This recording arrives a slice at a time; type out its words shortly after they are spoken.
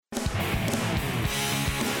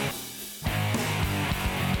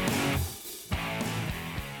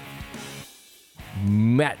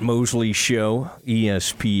Matt Mosley Show,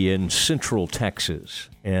 ESPN Central Texas.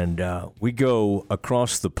 And we go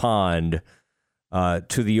across the pond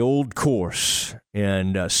to the old course.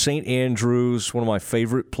 And St. Andrews, one of my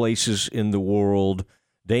favorite places in the world.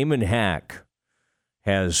 Damon Hack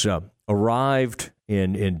has arrived,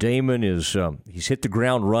 and Damon is he's hit the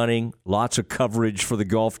ground running. Lots of coverage for the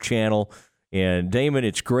Golf Channel. And Damon,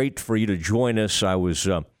 it's great for you to join us. I was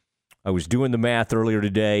doing the math earlier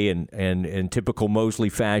today, and in typical Mosley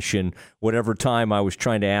fashion, whatever time I was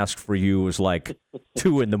trying to ask for you was like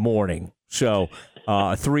 2 a.m. So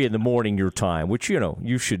 3 a.m. your time, which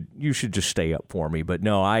you should just stay up for me. But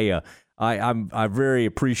no, I'm very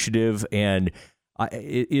appreciative. And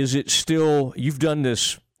is it still? You've done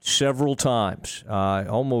this several times,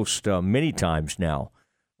 almost many times now,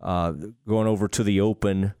 going over to the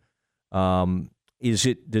Open. Is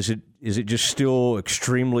it just still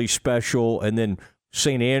extremely special? And then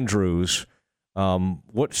St. Andrews, how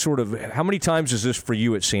many times is this for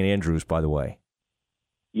you at St. Andrews, by the way?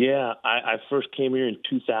 Yeah, I first came here in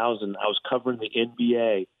 2000. I was covering the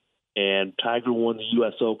NBA, and Tiger won the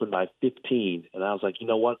U.S. Open by 15. And I was like, you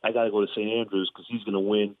know what? I got to go to St. Andrews because he's going to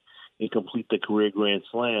win and complete the career Grand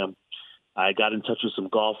Slam. I got in touch with some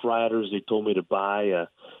golf writers. They told me to buy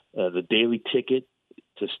the daily ticket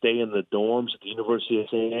to stay in the dorms at the University of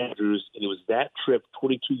St. Andrews. And it was that trip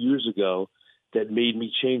 22 years ago that made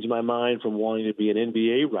me change my mind from wanting to be an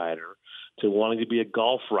NBA writer to wanting to be a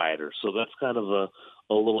golf writer. So that's kind of a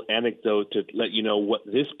little anecdote to let you know what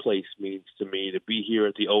this place means to me, to be here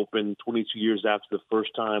at the Open 22 years after the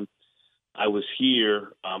first time I was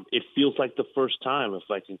here. It feels like the first time, if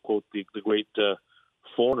I can quote the great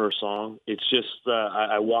Foreigner song. It's just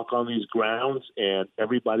I walk on these grounds and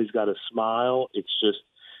everybody's got a smile. It's just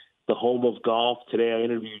the home of golf. Today I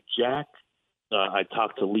interviewed Jack. I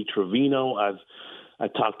talked to Lee Trevino. I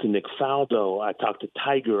talked to Nick Faldo. I talked to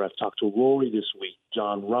Tiger. I've talked to Rory this week,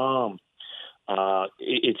 John Rahm.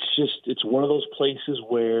 It's one of those places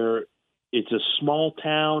where it's a small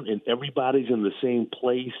town and everybody's in the same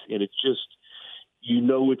place, and it's just,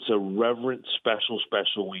 it's a reverent,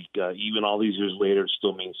 special week. Even all these years later, it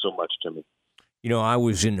still means so much to me. I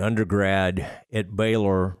was in undergrad at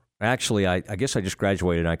Baylor. Actually, I guess I just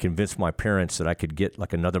graduated, and I convinced my parents that I could get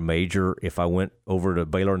like another major if I went over to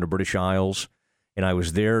Baylor in the British Isles. And I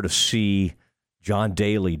was there to see John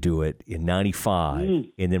Daly do it in 95.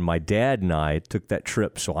 And then my dad and I took that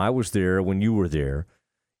trip. So I was there when you were there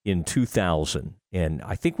in 2000. And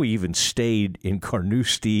I think we even stayed in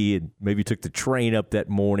Carnoustie and maybe took the train up that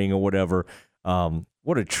morning or whatever.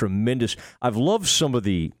 What a tremendous – I've loved some of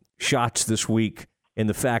the shots this week and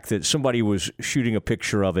the fact that somebody was shooting a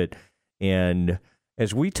picture of it. And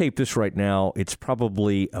as we tape this right now, it's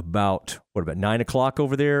probably about 9 o'clock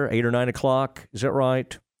over there, 8 or 9 o'clock? Is that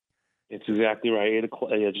right? It's exactly right. 8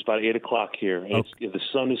 o'clock. Yeah, just about 8 o'clock here. Okay. The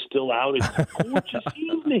sun is still out. It's a gorgeous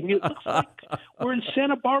evening. It looks like we're in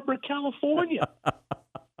Santa Barbara, California.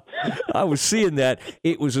 I was seeing that.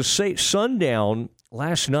 It was a sundown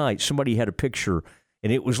last night. Somebody had a picture,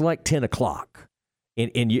 and it was like 10 o'clock,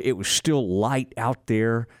 and it was still light out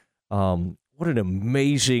there. What an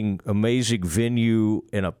amazing venue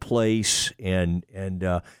and a place, and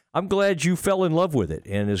I'm glad you fell in love with it.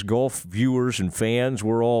 And as golf viewers and fans,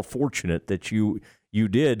 we're all fortunate that you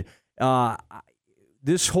did.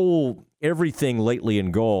 This whole everything lately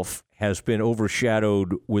in golf has been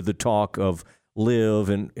overshadowed with the talk of LIV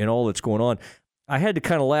and all that's going on. I had to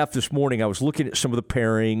kind of laugh this morning. I was looking at some of the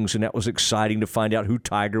pairings, and that was exciting to find out who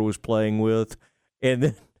Tiger was playing with. And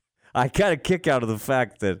then I kind of kick out of the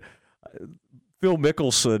fact that Phil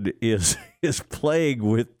Mickelson is playing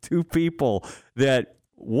with two people that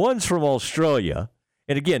one's from Australia.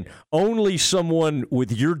 And again, only someone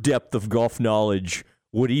with your depth of golf knowledge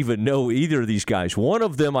would even know either of these guys. One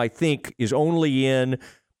of them, I think, is only in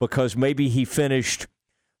because maybe he finished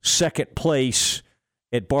second place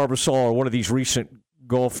at Barbasol or one of these recent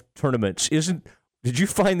golf tournaments. Did you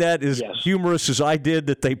find that as humorous as I did,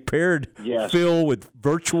 that they paired Phil with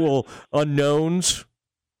virtual unknowns?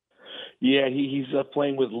 Yeah, he's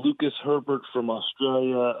playing with Lucas Herbert from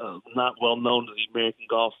Australia, not well known to the American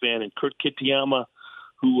golf fan, and Kurt Kitayama,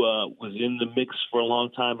 who was in the mix for a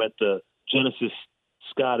long time at the Genesis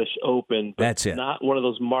Scottish Open. But that's it. Not one of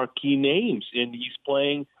those marquee names, and he's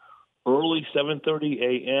playing early 7:30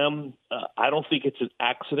 a.m. I don't think it's an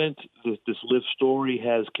accident. This LIV story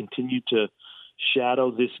has continued to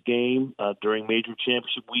shadow this game during major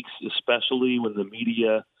championship weeks, especially when the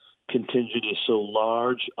media contingent is so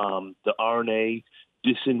large. The R&A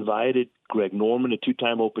disinvited Greg Norman, a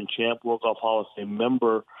two-time Open champ, World Golf Hall of Fame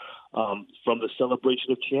member, from the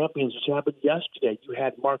Celebration of Champions, which happened yesterday. You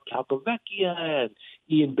had Mark Calcavecchia and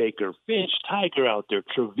Ian Baker Finch, Tiger out there,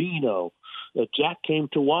 Trevino. Jack came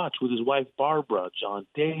to watch with his wife Barbara, John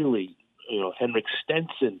Daly, Henrik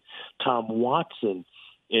Stenson, Tom Watson,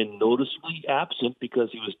 and noticeably absent because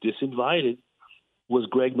he was disinvited was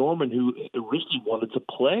Greg Norman, who originally wanted to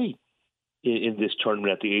play in this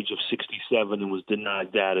tournament at the age of 67 and was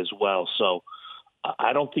denied that as well. So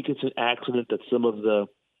I don't think it's an accident that some of the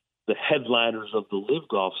headliners of the Live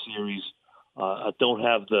Golf Series don't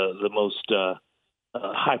have the most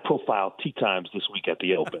high-profile tee times this week at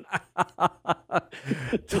the Open.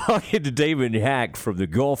 Talking to Damon Hack from the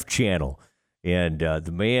Golf Channel, and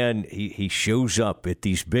the man, he shows up at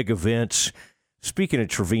these big events. Speaking of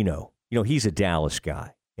Trevino, he's a Dallas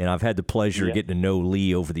guy, and I've had the pleasure of getting to know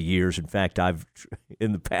Lee over the years. In fact,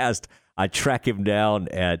 in the past, I track him down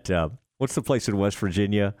at, what's the place in West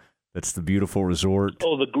Virginia? That's the beautiful resort.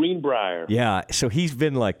 Oh, the Greenbrier. Yeah, so he's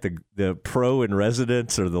been like the pro in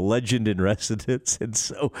residence or the legend in residence, and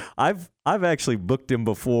so I've actually booked him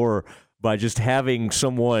before by just having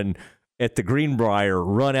someone at the Greenbrier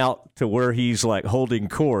run out to where he's like holding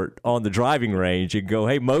court on the driving range and go,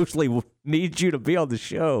 "Hey, Mosley needs you to be on the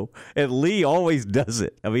show," and Lee always does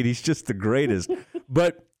it. I mean, he's just the greatest.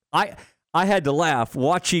 But I had to laugh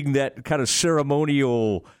watching that kind of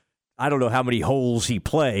ceremonial. I don't know how many holes he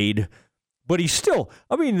played, but he's still,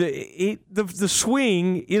 the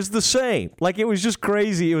swing is the same. Like, it was just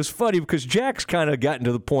crazy. It was funny because Jack's kind of gotten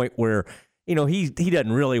to the point where, he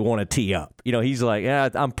doesn't really want to tee up. He's like,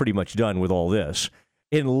 I'm pretty much done with all this.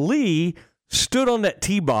 And Lee stood on that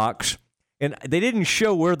tee box, and they didn't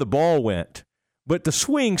show where the ball went, but the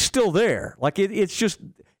swing's still there. Like,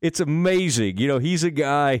 it's amazing. He's a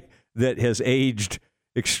guy that has aged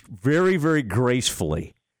very, very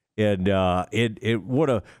gracefully. And what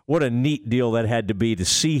a neat deal that had to be to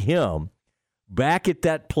see him back at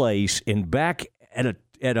that place and back at a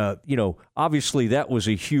obviously that was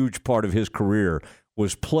a huge part of his career,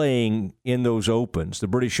 was playing in those Opens, the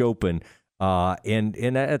British Open,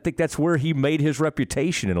 and I think that's where he made his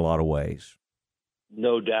reputation in a lot of ways.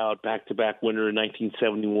 No doubt, back-to-back winner in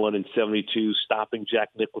 1971 and 72, stopping Jack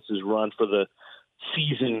Nicklaus's run for the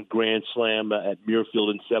season Grand Slam at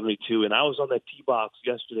Muirfield in 72. And I was on that tee box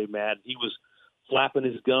yesterday, Matt. He was flapping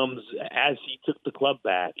his gums as he took the club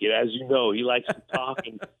back. As you know, he likes to talk,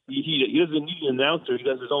 and he doesn't need an announcer. He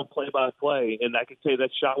does his own play-by-play. And I can tell you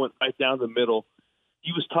that shot went right down the middle.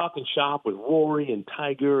 He was talking shop with Rory and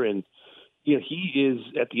Tiger, and he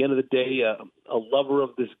is, at the end of the day, a lover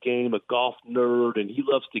of this game, a golf nerd, and he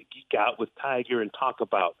loves to geek out with Tiger and talk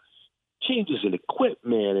about changes in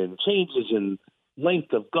equipment and changes in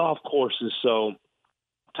length of golf courses. So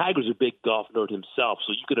Tiger's a big golf nerd himself,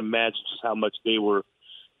 so you could imagine just how much they were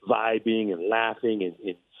vibing and laughing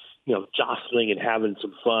and jostling and having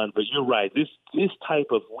some fun. But you're right, this type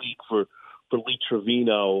of week for Lee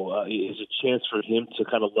Trevino is a chance for him to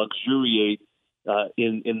kind of luxuriate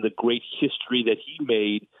in the great history that he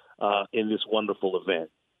made in this wonderful event.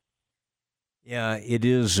 Yeah, it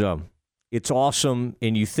is. It's awesome,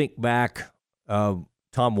 and you think back, Tom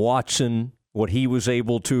Watson, what he was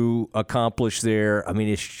able to accomplish there. I mean,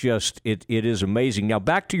 it's just, it is amazing. Now,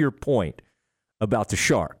 back to your point about the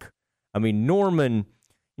shark. I mean, Norman,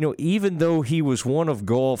 even though he was one of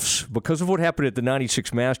golf's, because of what happened at the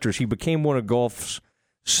 96 Masters, he became one of golf's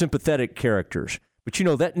sympathetic characters. But,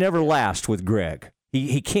 that never lasts with Greg.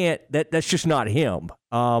 He can't, that's just not him.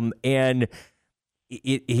 And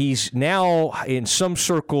he's now, in some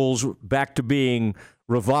circles, back to being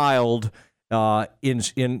reviled in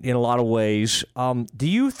a lot of ways. Do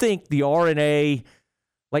you think the R&A,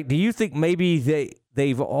 do you think maybe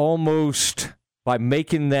they've almost, by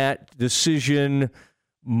making that decision,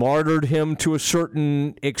 martyred him to a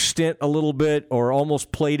certain extent a little bit, or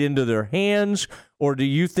almost played into their hands? Or do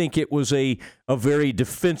you think it was a very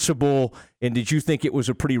defensible, and did you think it was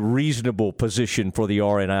a pretty reasonable position for the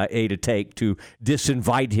R&A to take to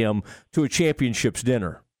disinvite him to a championships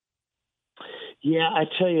dinner? Yeah, I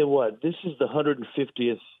tell you what, this is the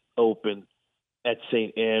 150th Open at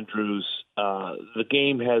St. Andrews. The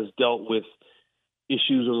game has dealt with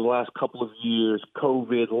issues over the last couple of years,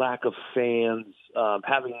 COVID, lack of fans,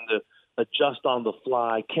 having to adjust on the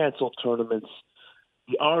fly, cancel tournaments.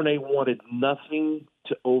 The R&A wanted nothing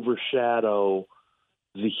to overshadow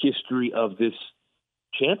the history of this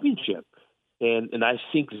championship. And I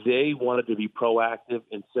think they wanted to be proactive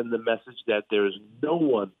and send the message that there is no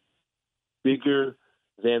one bigger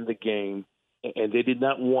than the game, and they did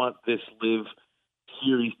not want this Live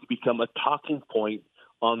Series to become a talking point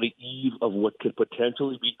on the eve of what could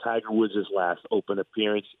potentially be Tiger Woods' last Open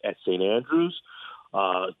appearance at St. Andrews.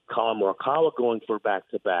 Colin Morikawa going for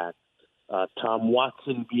back-to-back. Tom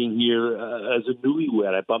Watson being here as a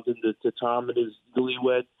newlywed. I bumped into Tom and his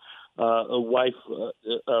newlywed wife,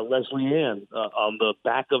 Leslie Ann, on the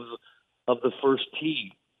back of the first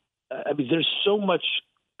tee. I mean, there's so much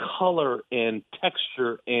color and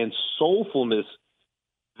texture and soulfulness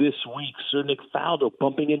this week. Sir Nick Faldo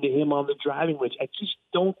bumping into him on the driving range. I just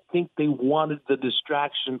don't think they wanted the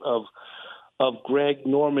distraction of Greg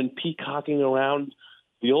Norman peacocking around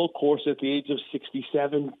the old course at the age of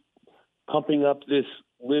 67, pumping up this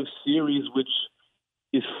LIV Series, which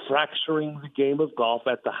is fracturing the game of golf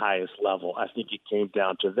at the highest level. I think it came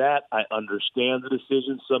down to that. I understand the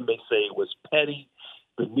decision. Some may say it was petty,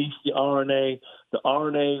 beneath the R&A. The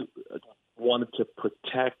R&A wanted to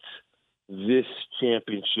protect this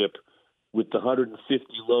championship with the 150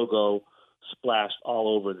 logo splashed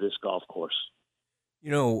all over this golf course.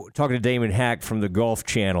 You know, talking to Damon Hack from the Golf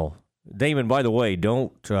Channel. Damon, by the way,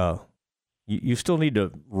 don't you still need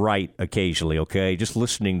to write occasionally, okay? Just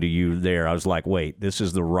listening to you there, I was like, wait, this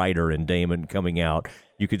is the writer in Damon coming out.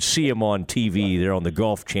 You could see him on TV there on the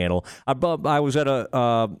Golf Channel. I was at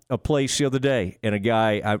a place the other day, and a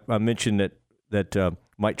guy, I mentioned that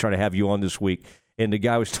might try to have you on this week, and the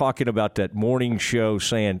guy was talking about that morning show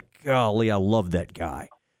saying, golly, I love that guy.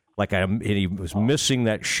 And he was missing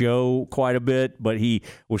that show quite a bit, but he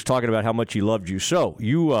was talking about how much he loved you. So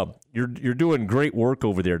you're doing great work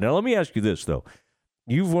over there. Now let me ask you this though: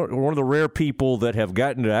 you're one of the rare people that have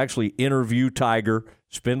gotten to actually interview Tiger,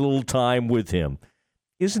 spend a little time with him.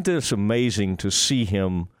 Isn't this amazing to see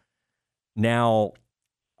him now?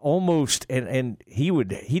 Almost, and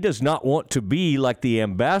he does not want to be like the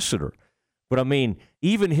ambassador. But, I mean,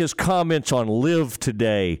 even his comments on LIV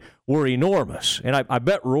today were enormous. And I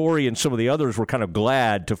bet Rory and some of the others were kind of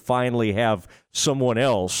glad to finally have someone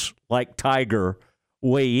else like Tiger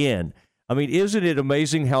weigh in. I mean, isn't it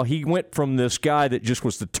amazing how he went from this guy that just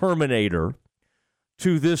was the Terminator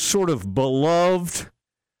to this sort of beloved,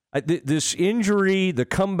 this injury, the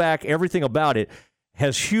comeback, everything about it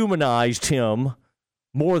has humanized him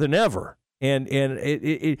more than ever. And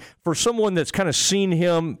it, for someone that's kind of seen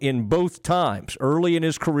him in both times, early in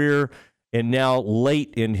his career and now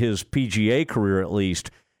late in his PGA career at least,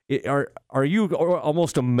 are you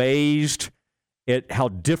almost amazed at how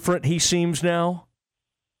different he seems now?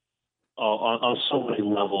 On so many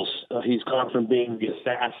levels. He's gone from being the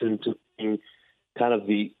assassin to being kind of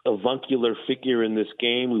the avuncular figure in this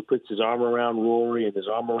game who puts his arm around Rory and his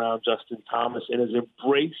arm around Justin Thomas and has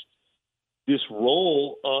embraced this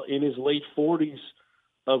role in his late 40s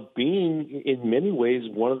of being, in many ways,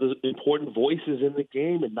 one of the important voices in the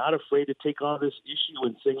game and not afraid to take on this issue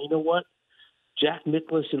and say, you know what, Jack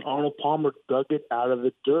Nicklaus and Arnold Palmer dug it out of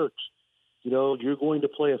the dirt. You know, you're going to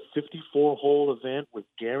play a 54-hole event with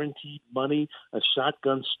guaranteed money, a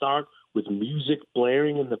shotgun start with music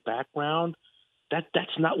blaring in the background.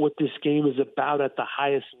 That's not what this game is about at the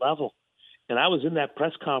highest level. And I was in that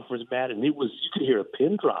press conference, Matt, and you could hear a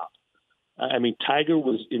pin drop. I mean, Tiger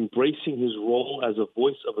was embracing his role as a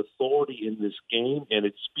voice of authority in this game, and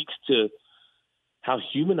it speaks to how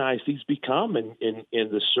humanized he's become in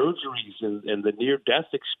the surgeries and the near-death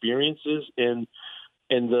experiences and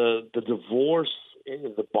the divorce,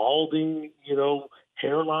 and the balding,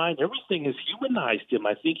 hairline. Everything has humanized him.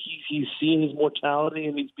 I think he's seen his mortality,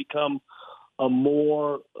 and he's become a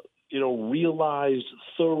more, realized,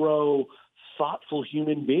 thorough, thoughtful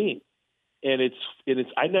human being. And it's.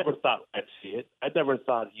 I never thought I'd see it. I never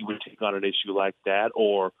thought he would take on an issue like that,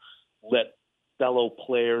 or let fellow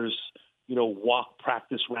players, walk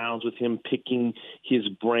practice rounds with him, picking his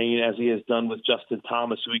brain as he has done with Justin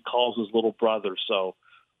Thomas, who he calls his little brother. So,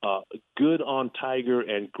 good on Tiger,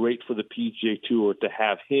 and great for the PGA Tour to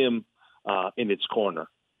have him in its corner.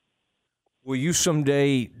 Will you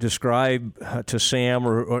someday describe to Sam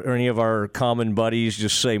or any of our common buddies,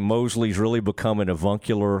 just say Mosley's really become an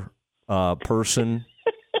avuncular person?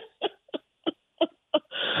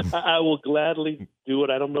 I will gladly do it.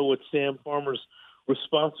 I don't know what Sam Farmer's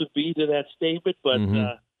response would be to that statement, but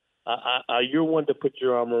you're one to put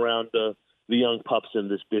your arm around the young pups in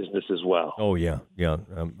this business as well. Oh, yeah.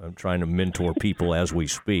 I'm trying to mentor people as we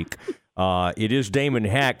speak. It is Damon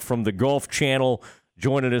Hack from the Golf Channel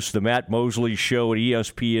joining us, the Matt Mosley Show at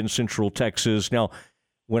ESPN Central Texas. Now,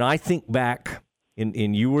 when I think back,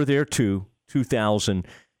 and you were there too, 2000,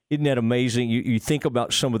 isn't that amazing? You think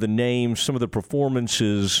about some of the names, some of the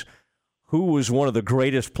performances. Who was one of the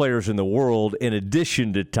greatest players in the world in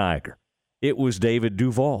addition to Tiger? It was David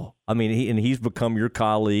Duval. I mean, he's become your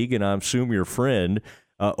colleague, and I assume your friend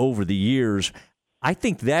over the years. I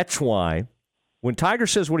think that's why when Tiger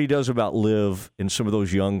says what he does about LIV and some of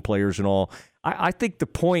those young players and all, I think the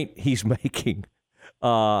point he's making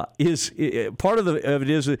is part of it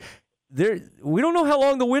is we don't know how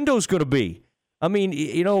long the window's going to be. I mean,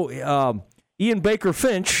 Ian Baker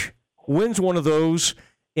Finch wins one of those,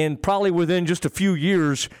 and probably within just a few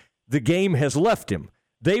years, the game has left him.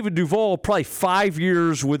 David Duval, probably 5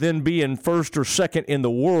 years within being first or second in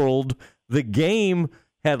the world, the game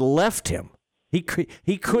had left him. He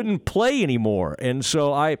couldn't play anymore, and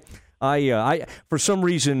so I for some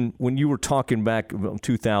reason when you were talking back about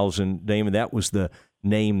 2000, Damon, that was the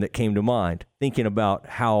name that came to mind. Thinking about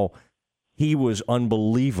how he was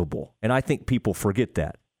unbelievable, and I think people forget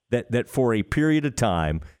that for a period of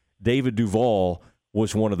time, David Duval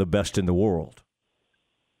was one of the best in the world.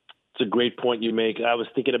 It's a great point you make. I was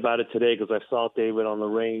thinking about it today because I saw David on the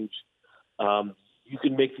range. You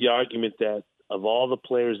can make the argument that of all the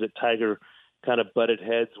players that Tiger kind of butted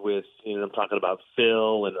heads with, I'm talking about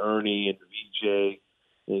Phil and Ernie and VJ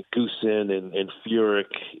and Goosen and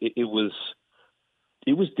Furyk. It was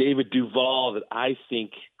David Duval that I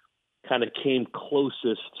think kind of came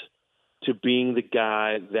closest to being the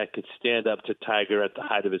guy that could stand up to Tiger at the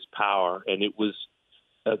height of his power. And it was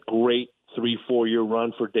a great 3-4 year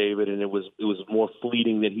run for David, and it was more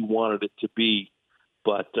fleeting than he wanted it to be.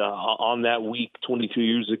 But on that week 22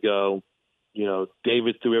 years ago,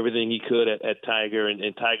 David threw everything he could at Tiger,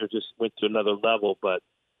 and Tiger just went to another level. But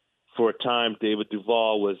for a time, David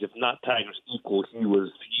Duval was, if not Tiger's equal, he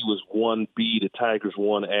was 1B to Tiger's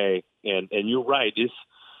 1A. And you're right,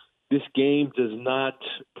 this game does not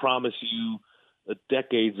promise you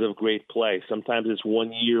decades of great play. Sometimes it's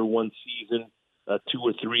 1 year, 1 season, 2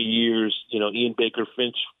 or 3 years. Ian Baker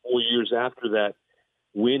Finch, 4 years after that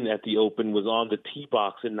win at the Open, was on the tee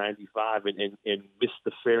box in '95 and missed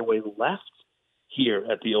the fairway left here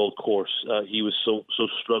at the Old Course. He was so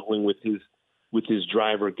struggling with his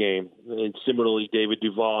driver game. And similarly, David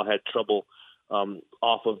Duval had trouble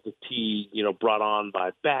off of the tee, brought on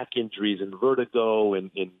by back injuries and vertigo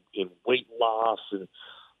and weight loss. And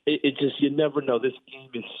it just, you never know. This game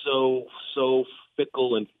is so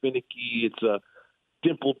fickle and finicky. It's a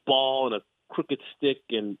dimpled ball and a crooked stick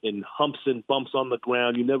and humps and bumps on the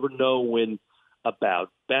ground. You never know when a bad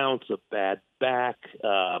bounce, a bad back,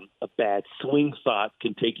 a bad swing thought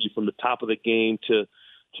can take you from the top of the game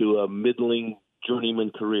to a middling journeyman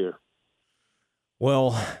career.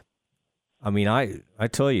 Well, I mean, I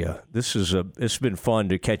tell you, it's been fun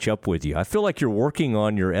to catch up with you. I feel like you're working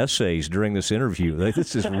on your essays during this interview.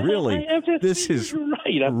 This is really,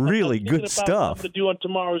 really good stuff to do on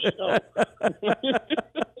tomorrow's show.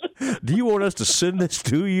 Do you want us to send this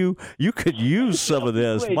to you? You could use some of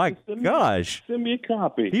this. My gosh. Send me a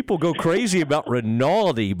copy. People go crazy about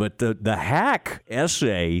Rinaldi, but the Hack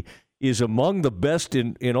essay is among the best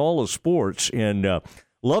in all of sports. And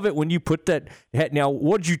love it when you put that. Now,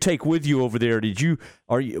 what did you take with you over there?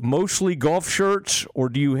 Are you mostly golf shirts, or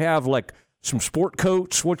do you have like some sport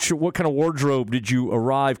coats? What kind of wardrobe did you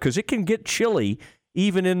arrive? Because it can get chilly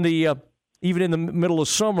even in the middle of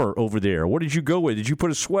summer over there. What did you go with? Did you put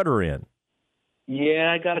a sweater in?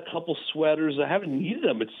 Yeah, I got a couple sweaters. I haven't needed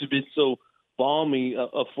them. It's been so balmy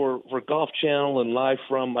for Golf Channel and Live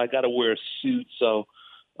From. I got to wear a suit, so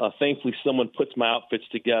thankfully someone puts my outfits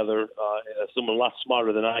together. Someone a lot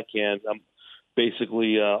smarter than I can. I'm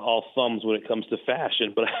basically all thumbs when it comes to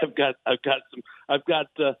fashion, but I've got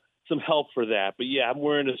some help for that. But yeah, I'm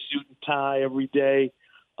wearing a suit and tie every day.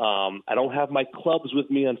 I don't have my clubs with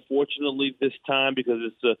me, unfortunately, this time because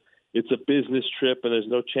it's a business trip and there's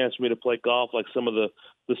no chance for me to play golf like some of the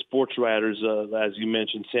sports writers, as you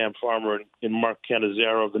mentioned, Sam Farmer and Mark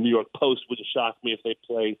Cannizzaro of the New York Post. Wouldn't shock me if they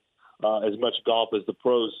play as much golf as the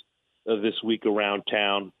pros this week around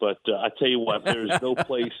town. But I tell you what, there's no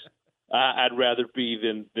place I'd rather be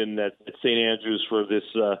than at St. Andrews for this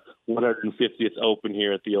 150th Open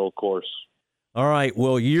here at the Old Course. All right.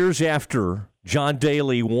 Well, years after John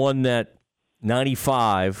Daly won that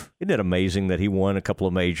 95, isn't it amazing that he won a couple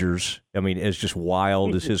of majors? I mean, as just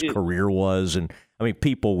wild as his career was. And, I mean,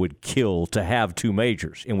 people would kill to have 2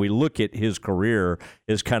 majors. And we look at his career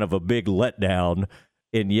as kind of a big letdown,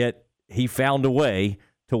 and yet he found a way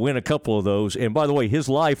to win a couple of those. And, by the way, his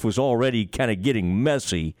life was already kind of getting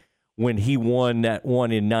messy when he won that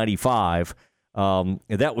one in 95. And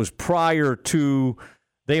that was prior to –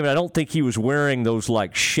 Damon, I don't think he was wearing those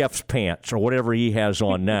like chef's pants or whatever he has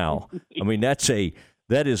on now. I mean, that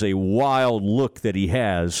is a wild look that he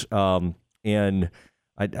has. And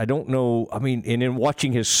I don't know. I mean, and then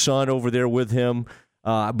watching his son over there with him.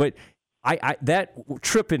 But I that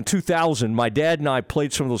trip in 2000, my dad and I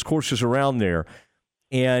played some of those courses around there.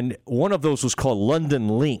 and one of those was called London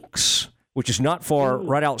Links, which is not far,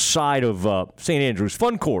 right outside of St. Andrews.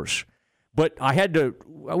 Fun course. But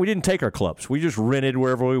we didn't take our clubs. We just rented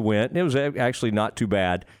wherever we went. It was actually not too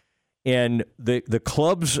bad. And the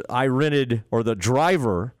clubs I rented, or the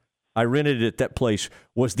driver I rented at that place,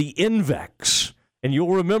 was the Invex. And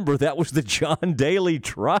you'll remember that was the John Daly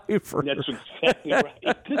driver. That's exactly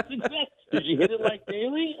right. Did you hit it like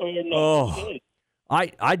Daly or no? Oh,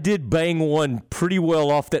 I did bang one pretty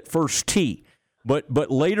well off that first tee. But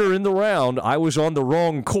later in the round, I was on the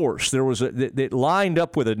wrong course. There was it lined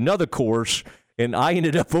up with another course, and I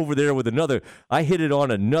ended up over there with another. I hit it on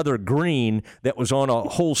another green that was on a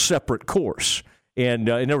whole separate course, and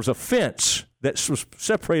there was a fence that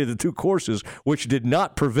separated the two courses, which did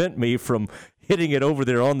not prevent me from hitting it over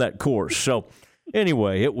there on that course. So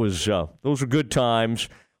anyway, it was those were good times.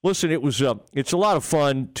 Listen, it's a lot of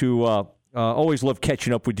fun to. Always love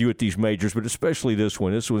catching up with you at these majors, but especially this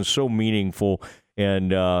one. This one's so meaningful,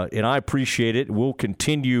 and I appreciate it. We'll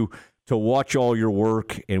continue to watch all your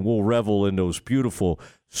work, and we'll revel in those beautiful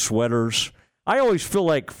sweaters. I always feel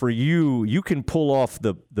like for you can pull off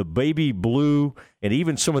the baby blue and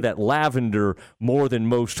even some of that lavender more than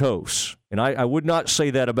most hosts. And I would not say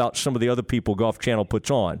that about some of the other people Golf Channel puts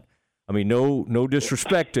on. I mean, no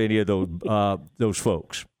disrespect to any of those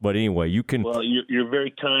folks, but anyway, you can. Well, you're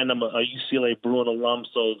very kind. I'm a UCLA Bruin alum,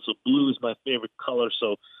 so blue is my favorite color.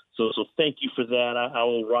 So thank you for that. I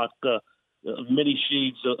will rock many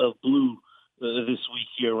shades of blue this week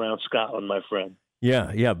here around Scotland, my friend.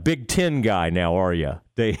 Yeah, Big Ten guy now, are you?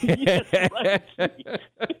 Yes, right.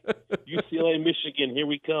 UCLA, Michigan, here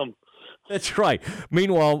we come. That's right.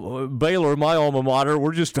 Meanwhile, Baylor, my alma mater,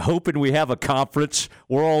 we're just hoping we have a conference.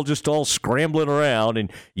 We're all scrambling around,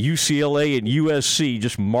 and UCLA and USC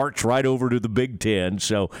just march right over to the Big Ten.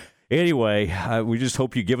 So anyway, we just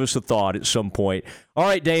hope you give us a thought at some point. All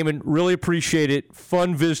right, Damon, really appreciate it.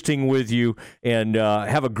 Fun visiting with you, and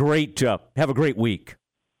have a great week.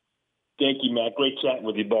 Thank you, Matt. Great chatting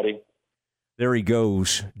with you, buddy. There he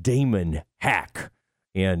goes, Damon Hack,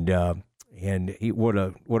 and what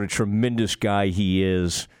a tremendous guy he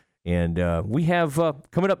is. And we have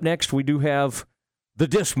coming up next, we do have the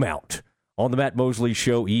Dismount on the Matt Mosley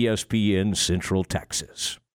Show, ESPN Central Texas.